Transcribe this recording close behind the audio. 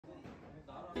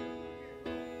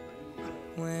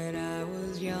When I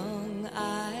was young,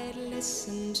 I'd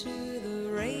listen to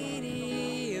the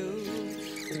radio,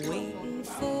 waiting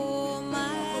for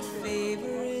my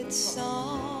favorite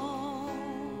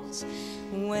songs.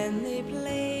 When they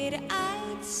played,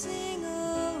 I'd sing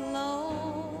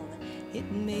along.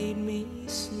 It made me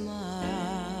smile.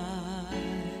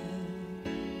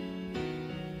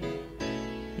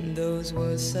 Those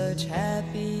were such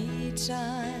happy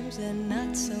times, and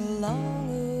not so long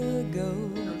ago.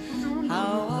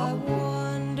 How I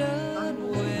wondered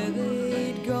where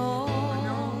they'd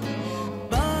gone.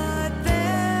 But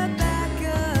they're back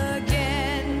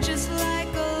again, just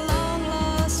like a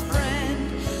long-lost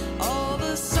friend. All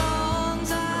the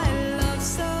songs I love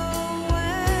so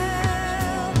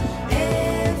well.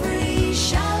 Every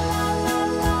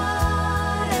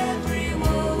sha-la-la-la, every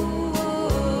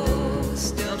woe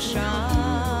still shines.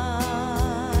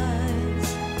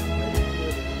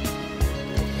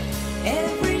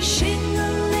 Every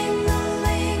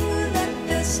shing-a-ling-a-ling that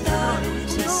they're starting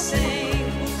to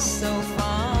sing so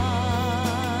fine.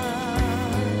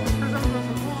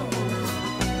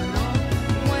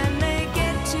 When they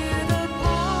get to the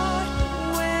part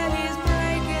where he's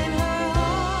breaking her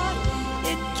heart,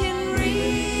 it can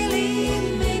really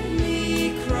make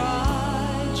me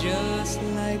cry, just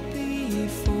like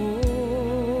before.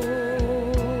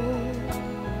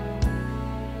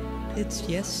 It's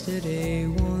yesterday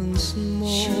once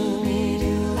more.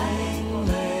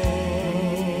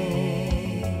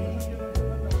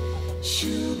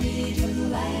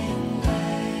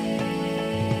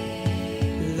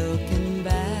 Looking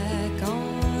back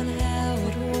on how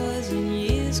it was in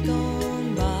years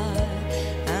gone by,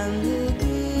 and the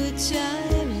good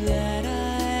times that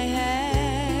I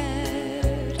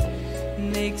had,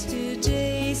 makes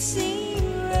today seem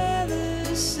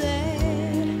rather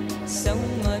sad. So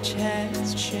much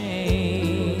has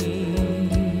changed.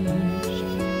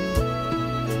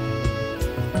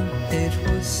 It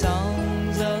was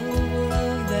songs of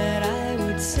love that I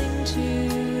would sing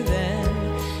to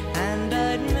them, and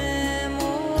I'd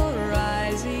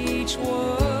memorize each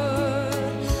word.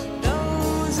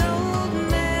 Those old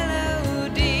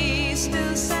melodies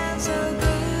still sound so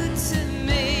good to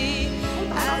me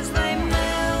as they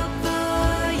melt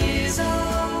the years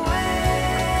away.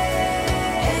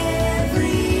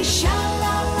 Every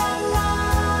sha-la-la-la,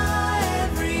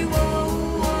 every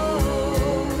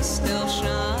woe still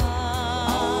shines.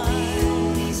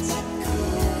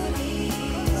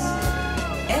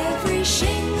 Every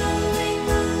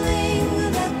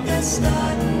shing-a-ling-a-ling that they're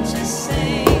starting to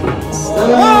sing.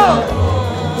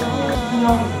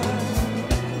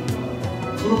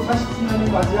 졸업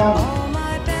 40주년을 맞이한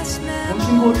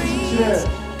경신고교 77의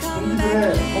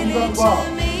동기들의 건강과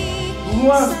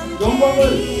무궁한 영광을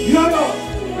위하여!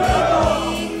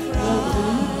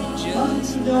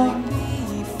 40주년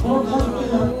졸업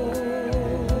 40주년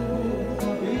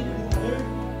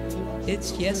It's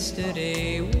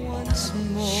yesterday once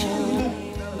more.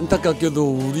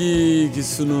 안타깝게도 우리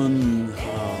기수는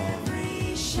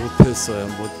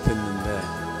못했는데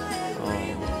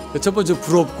첫 번째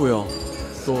부럽고요.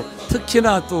 또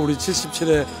특히나 또 우리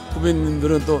 77의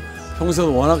후배님들은 또 평소에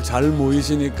워낙 잘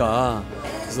모이시니까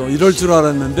그래서 이럴 줄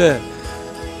알았는데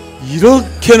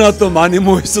이렇게나 또 많이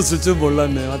모였었을 줄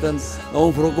몰랐네요. 하여튼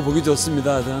너무 부럽고 보기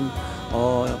좋습니다. 하여튼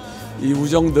이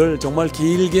우정들 정말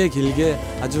길게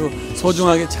아주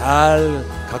소중하게 잘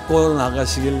갖고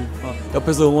나가시길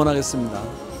옆에서 응원하겠습니다.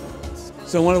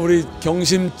 정말 우리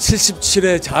경신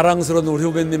 77의 자랑스러운 우리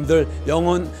후배님들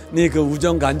영원히 그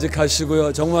우정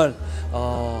간직하시고요. 정말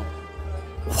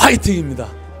화이팅입니다.